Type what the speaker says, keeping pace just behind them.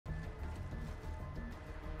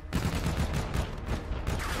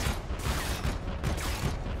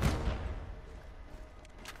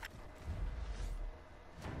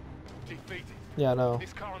Yeah, I know.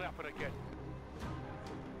 This car on Nappa again.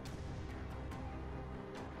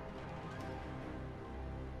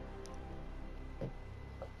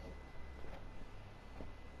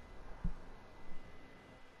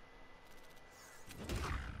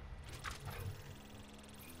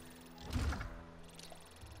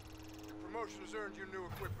 Promotion has earned you new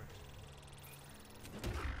equipment.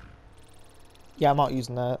 Yeah, I'm not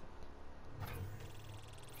using that.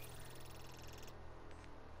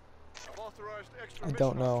 I've authorized extra I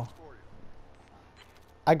don't mission know. options for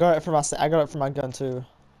you. I got it for my gun too.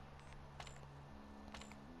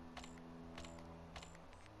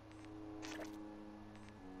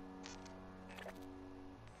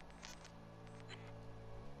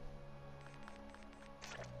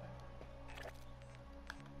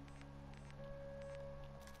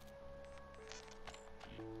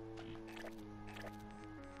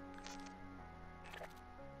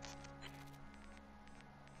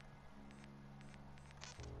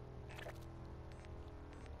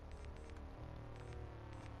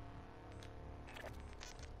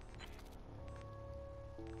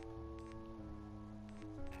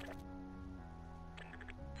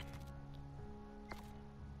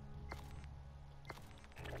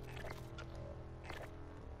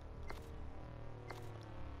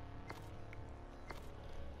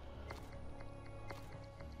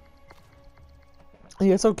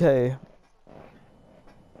 Yeah, it's okay.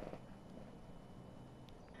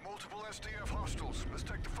 Multiple SDF hostiles. Let's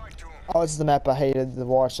take the fight to them. Oh, this is the map I hated to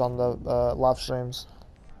watch on the live streams.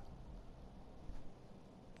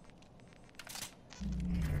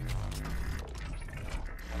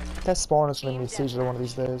 That spawn is gonna give me a seizure one of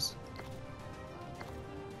these days.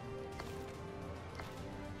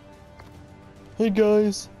 Hey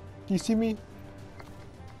guys, do you see me?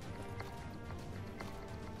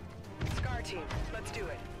 Scar team, let's do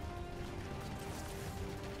it.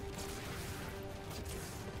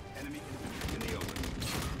 Enemy in the open.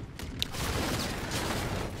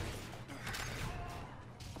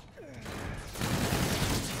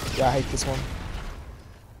 Yeah, I hate this one.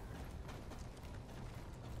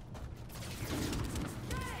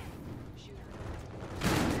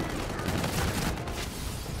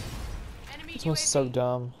 This one's so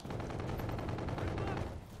dumb.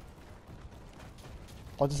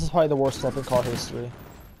 Oh, this is probably the worst step in COD history.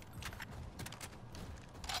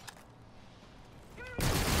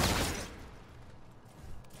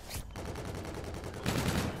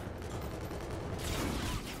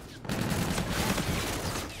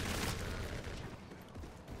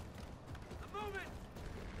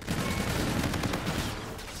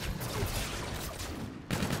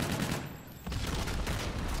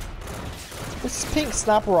 This is pink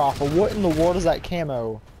sniper rifle. What in the world is that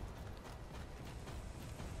camo?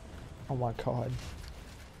 Oh my god.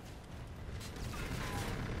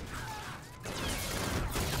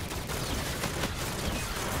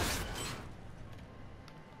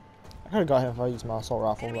 I could've got him if I used my assault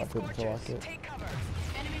rifle, but I didn't feel like it.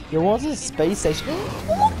 Yo, what's this space station?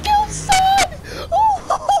 Look outside!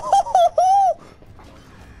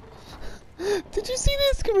 Did you see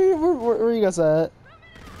this? Come here. Where are you guys at?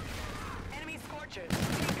 Enemy scorchers.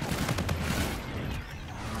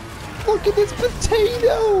 Look at this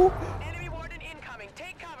potato! Enemy warden incoming.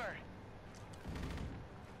 Take cover.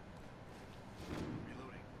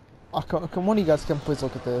 Oh, come on, you guys, come please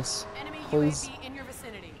look at this. Enemy Please. UAV in your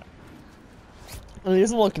vicinity. I mean, it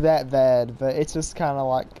doesn't look that bad, but it's just kind of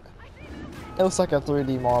like, it looks like a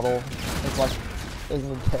 3D model. It's like,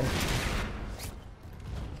 isn't it dead?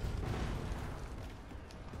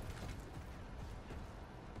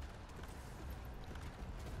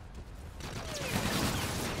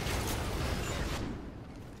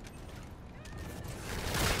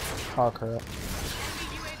 Oh crap. Enemy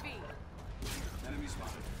UAV. Enemy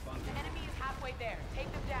spotted. The enemy is halfway there.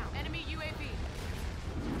 Take them down. Enemy UAV.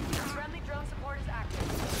 Friendly drone support is active.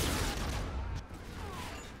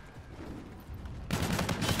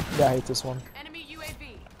 Yeah, I hate this one. Enemy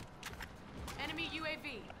UAV. Enemy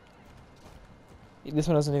UAV. This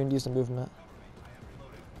one doesn't even use the movement.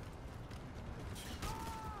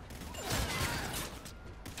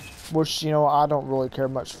 Which, you know, I don't really care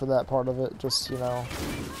much for that part of it. Just, you know,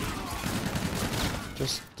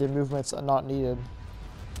 just the movements are not needed.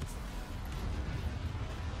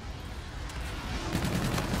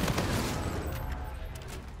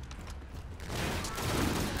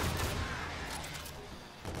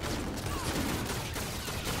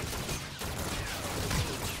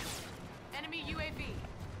 Enemy UAV.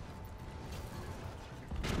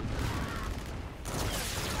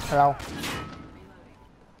 Ow.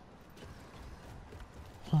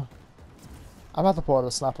 I'm about to pull out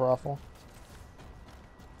a sniper rifle.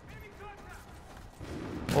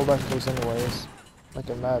 pull back those anyways. Like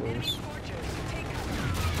it matters.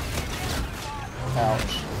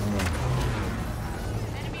 Ouch.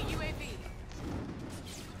 Enemy UAV.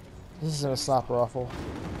 This isn't a sniper rifle.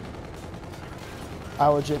 I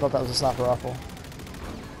legit thought that was a sniper rifle.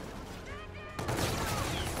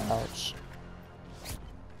 Ouch.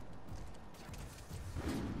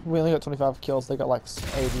 We only got 25 kills, they got like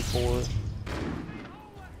 84.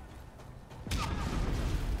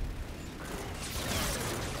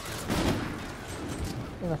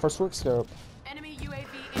 And our first work scope. Enemy UAV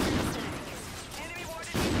in the vicinity. Enemy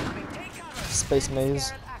warden incoming. Take cover. Space maze.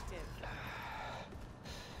 Scarab active.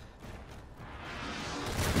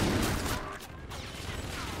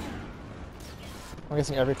 I'm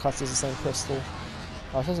guessing every class has the same pistol.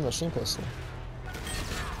 Oh, this is a machine pistol.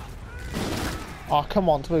 Oh, come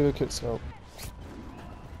on, tell me a quick scope.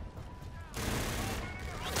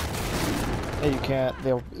 Yeah, you can't.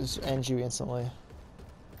 They'll just end you instantly.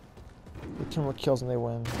 The 10 more kills and they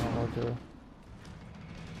win. Oh, okay.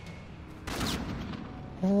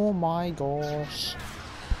 Oh my gosh.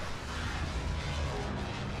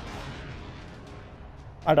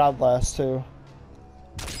 I died last too.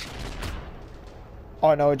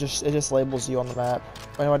 Oh no, it just labels you on the map.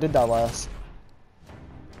 Oh no, I did die last.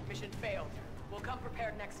 Mission failed. We'll come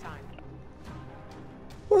prepared next time.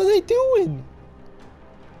 What are they doing?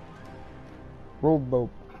 Rowboat.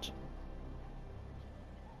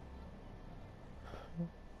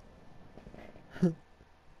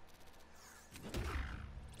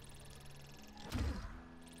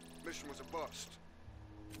 Mission was a bust.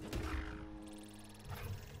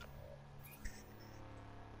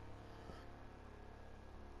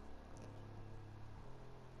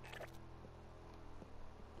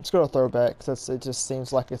 Let's go to throwback, because it just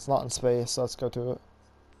seems like it's not in space, so let's go to it.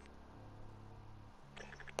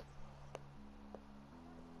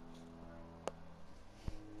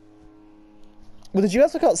 Well, did you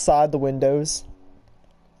guys look outside the windows?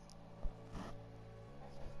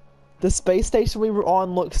 The space station we were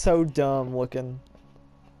on looked so dumb looking.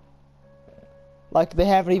 Like, they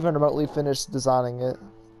haven't even remotely finished designing it.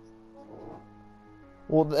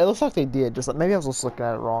 Well, it looks like they did, just like, maybe I was just looking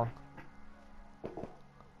at it wrong.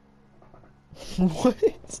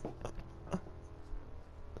 What?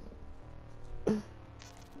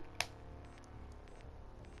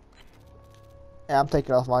 Yeah, I'm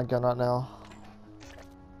taking off my gun right now.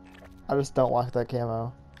 I just don't like that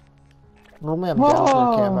camo. Normally I'm down for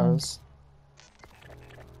camos.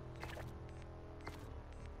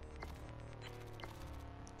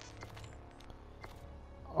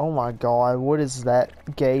 Oh my god, what is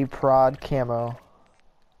that gay pride camo?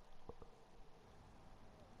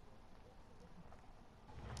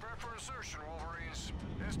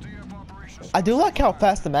 I do like how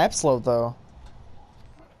fast the map's load though.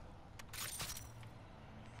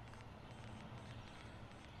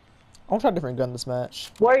 I'll try a different gun this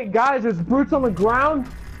match. Wait, guys, it's boots on the ground?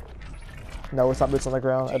 No, it's not boots on the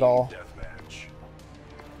ground at all.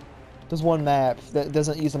 There's one map that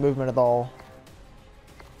doesn't use the movement at all.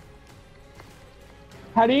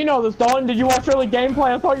 How do you know this, Dalton? Did you watch early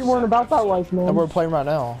gameplay? I thought you weren't about that life, man. And we're playing right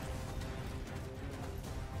now.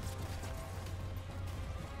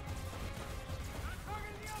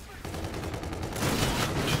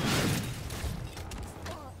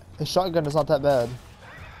 The shotgun is not that bad.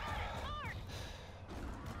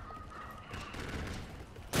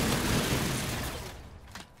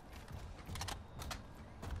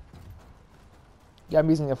 Yeah, I'm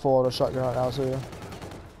using a full auto shotgun right now too.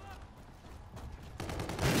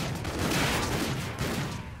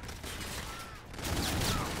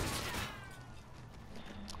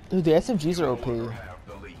 Dude, the SMGs are OP.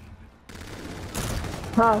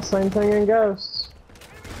 Huh, same thing in Ghosts.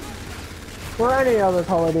 Or any other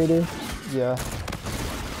Call of Duty. Yeah.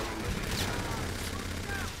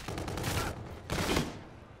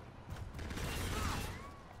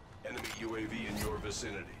 Enemy UAV in your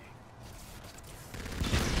vicinity.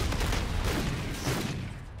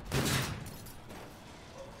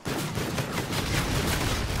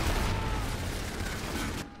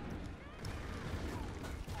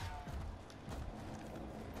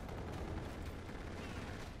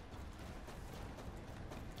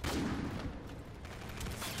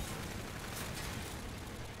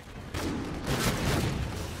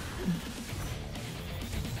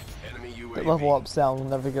 The level up sound will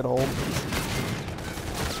never get old.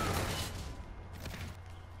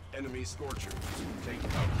 Enemy Scorchers. Take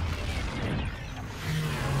cover.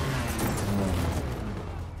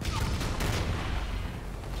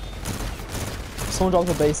 Someone dropped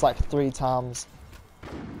the base like 3 times.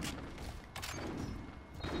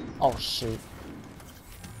 Oh shoot.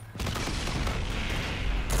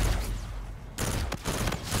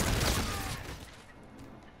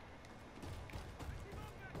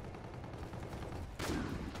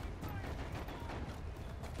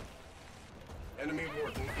 Enemy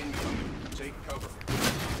warden incoming. Take cover.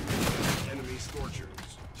 Enemy scorchers.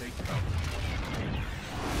 Take cover.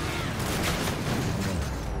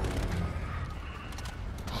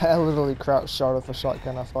 I literally crouch shot with a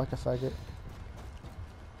shotgun. I feel like a faggot.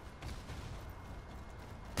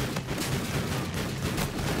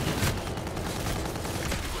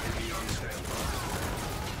 UAV on standby.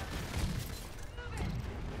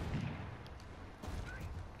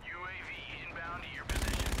 UAV inbound to your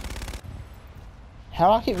position. How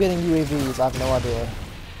do I keep getting UAVs? I have no idea.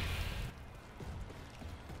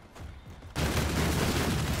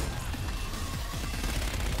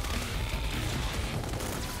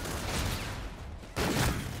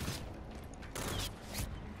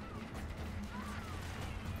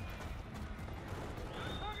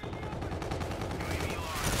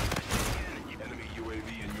 Enemy UAV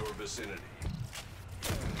in your vicinity.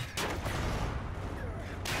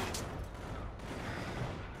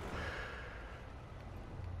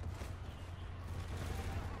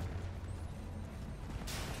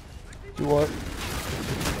 Do what?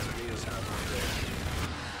 Enemy is halfway there.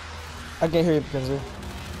 I can't hear you, Mackenzie. Enemy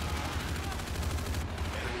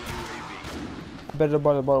UAV. I bet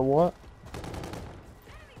about what?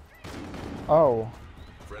 Oh.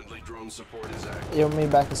 Friendly drone support is active. You want me to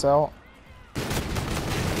back this out?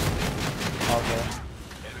 Okay.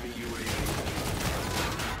 Enemy UAV.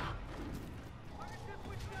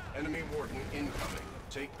 Enemy warden incoming.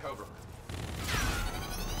 Take cover.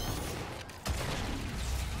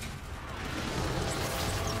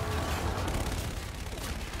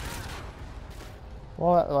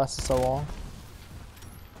 Well, that lasted so long.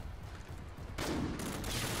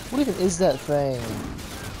 What even is that thing?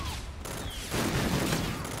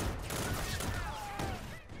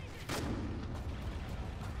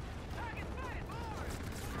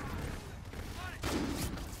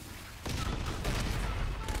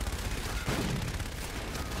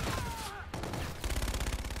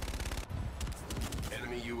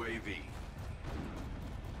 Enemy UAV.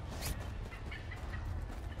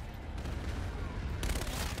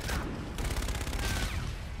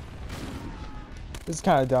 This is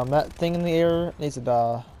kind of dumb. That thing in the air needs to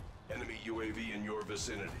die. Enemy UAV in your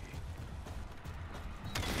vicinity.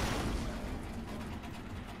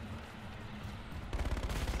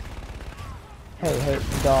 Hey,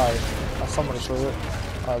 die. I someone to show it.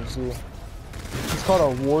 Oh, it's you. It's called a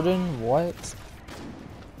warden? What?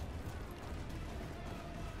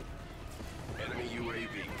 Enemy UAV.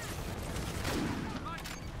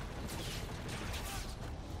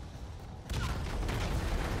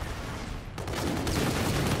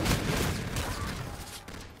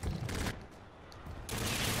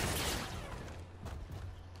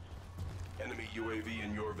 Enemy UAV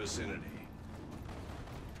in your vicinity.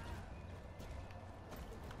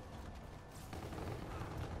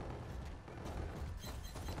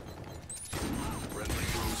 Friendly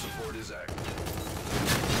drone support is active.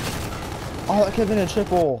 Oh, that could have been a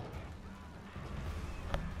triple.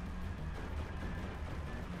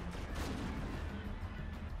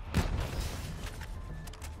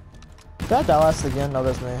 Did that die last again? No,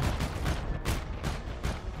 that's me.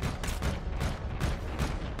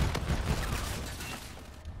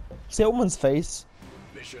 See that woman's face?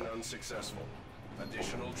 Mission unsuccessful.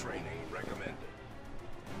 Additional training recommended.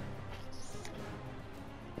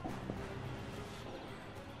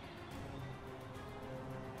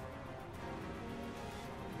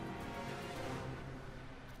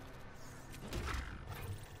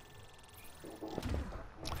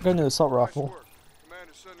 Go into the assault rifle. Nice work. Command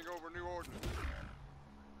is sending over new ordnance.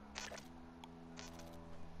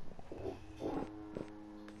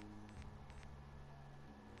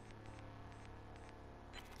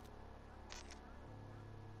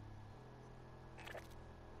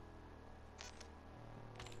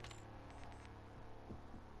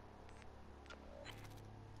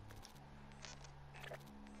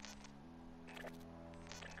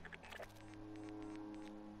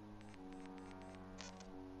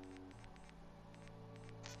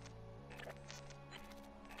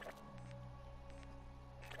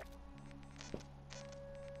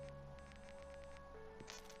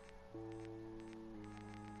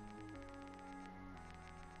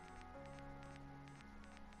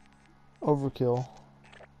 Overkill.